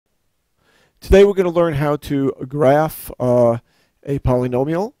Today we're going to learn how to graph a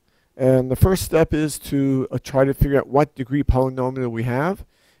polynomial. And the first step is to try to figure out what degree polynomial we have.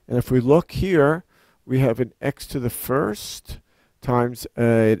 And if we look here, we have an x to the first times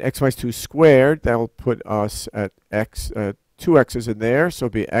an x minus 2 squared. That will put us at x, 2 x's in there. So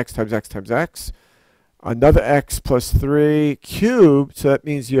it'll be x times x times x. Another x plus 3 cubed. So that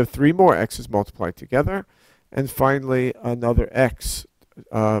means you have 3 more x's multiplied together. And finally, another x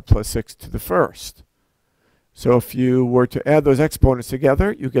plus 6 to the first. So if you were to add those exponents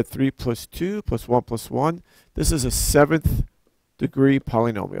together, you get 3 plus 2 plus 1 plus 1. This is a 7th degree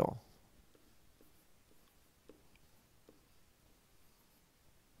polynomial.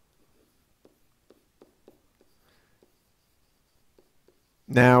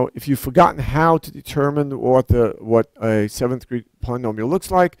 Now, if you've forgotten how to determine what a 7th degree polynomial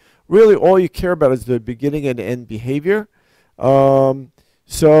looks like, really all you care about is the beginning and end behavior.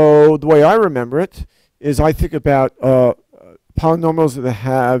 So the way I remember it is I think about polynomials that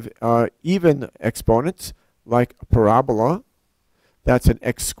have even exponents, like a parabola. That's an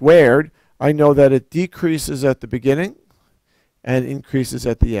x squared. I know that it decreases at the beginning and increases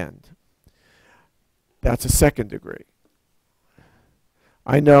at the end. That's a 2nd degree.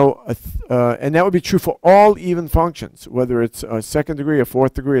 I know, and that would be true for all even functions, whether it's a 2nd degree, a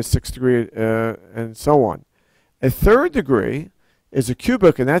 4th degree, a 6th degree, and so on. A 3rd degree is a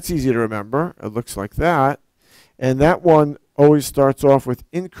cubic, and that's easy to remember. It looks like that. And that one always starts off with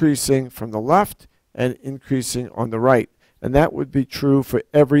increasing from the left and increasing on the right. And that would be true for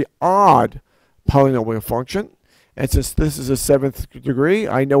every odd polynomial function. And since this is a 7th degree,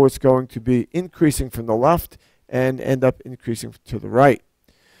 I know it's going to be increasing from the left and end up increasing to the right.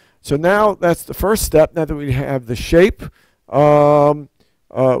 So now that's the first step. Now that we have the shape, well,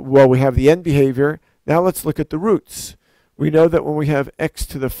 we have the end behavior. Now let's look at the roots. We know that when we have x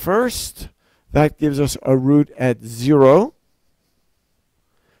to the first, that gives us a root at 0,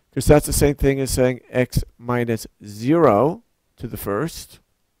 because that's the same thing as saying x minus 0 to the first.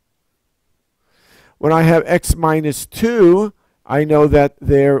 When I have x minus 2, I know that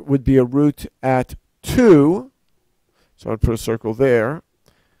there would be a root at 2. So I'll put a circle there.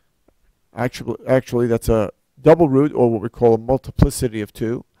 Actually, that's a double root, or what we call a multiplicity of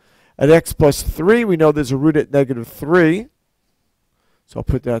 2. At x plus 3, we know there's a root at negative 3. So I'll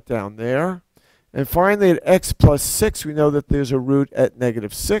put that down there. And finally, at x plus 6, we know that there's a root at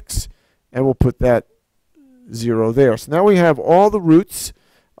negative 6. And we'll put that 0 there. So now we have all the roots,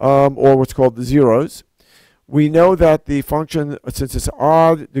 or what's called the zeros. We know that the function, since it's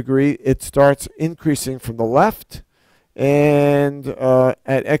odd degree, it starts increasing from the left. And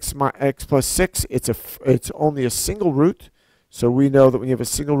at x plus 6, it's only a single root. So we know that when you have a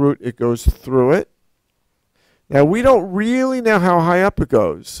single root, it goes through it. Now, we don't really know how high up it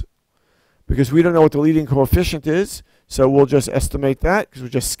goes, because we don't know what the leading coefficient is. So we'll just estimate that, because we're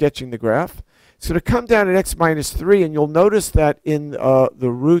just sketching the graph. It's going to come down at x minus 3, and you'll notice that in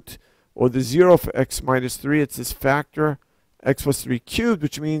the root, or the 0 for x minus 3, it's this factor x plus 3 cubed,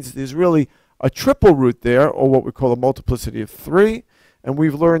 which means there's really a triple root there, or what we call a multiplicity of 3. And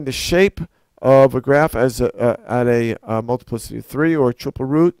we've learned the shape of a graph as at a multiplicity of 3, or a triple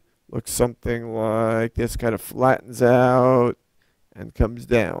root. Looks something like this, kind of flattens out and comes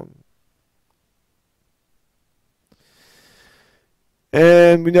down.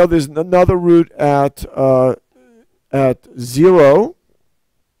 And we know there's another root at 0.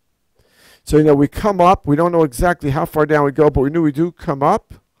 So you know we come up. We don't know exactly how far down we go, but we knew we do come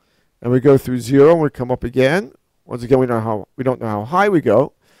up. And we go through 0, and we come up again. Once again, we don't know how high we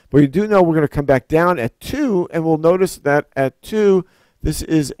go. But we do know we're going to come back down at 2, and we'll notice that at 2, this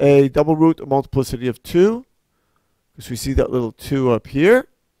is a double root, a multiplicity of 2, because we see that little 2 up here.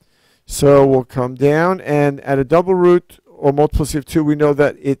 So we'll come down, and at a double root, or multiplicity of 2, we know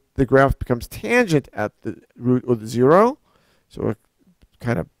that the graph becomes tangent at the root, or the 0. So it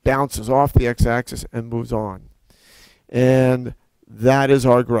kind of bounces off the x-axis and moves on. And that is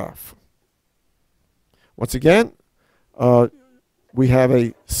our graph. Once again, we have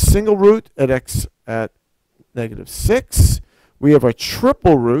a single root at x at negative 6. We have a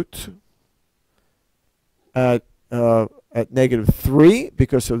triple root at negative 3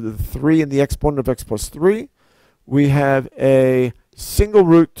 because of the 3 in the exponent of x plus 3. We have a single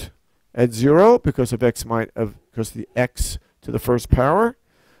root at 0 because of the x to the first power.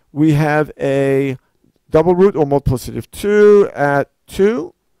 We have a double root, or multiplicity of 2 at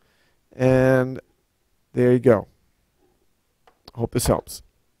 2. And there you go. Hope this helps.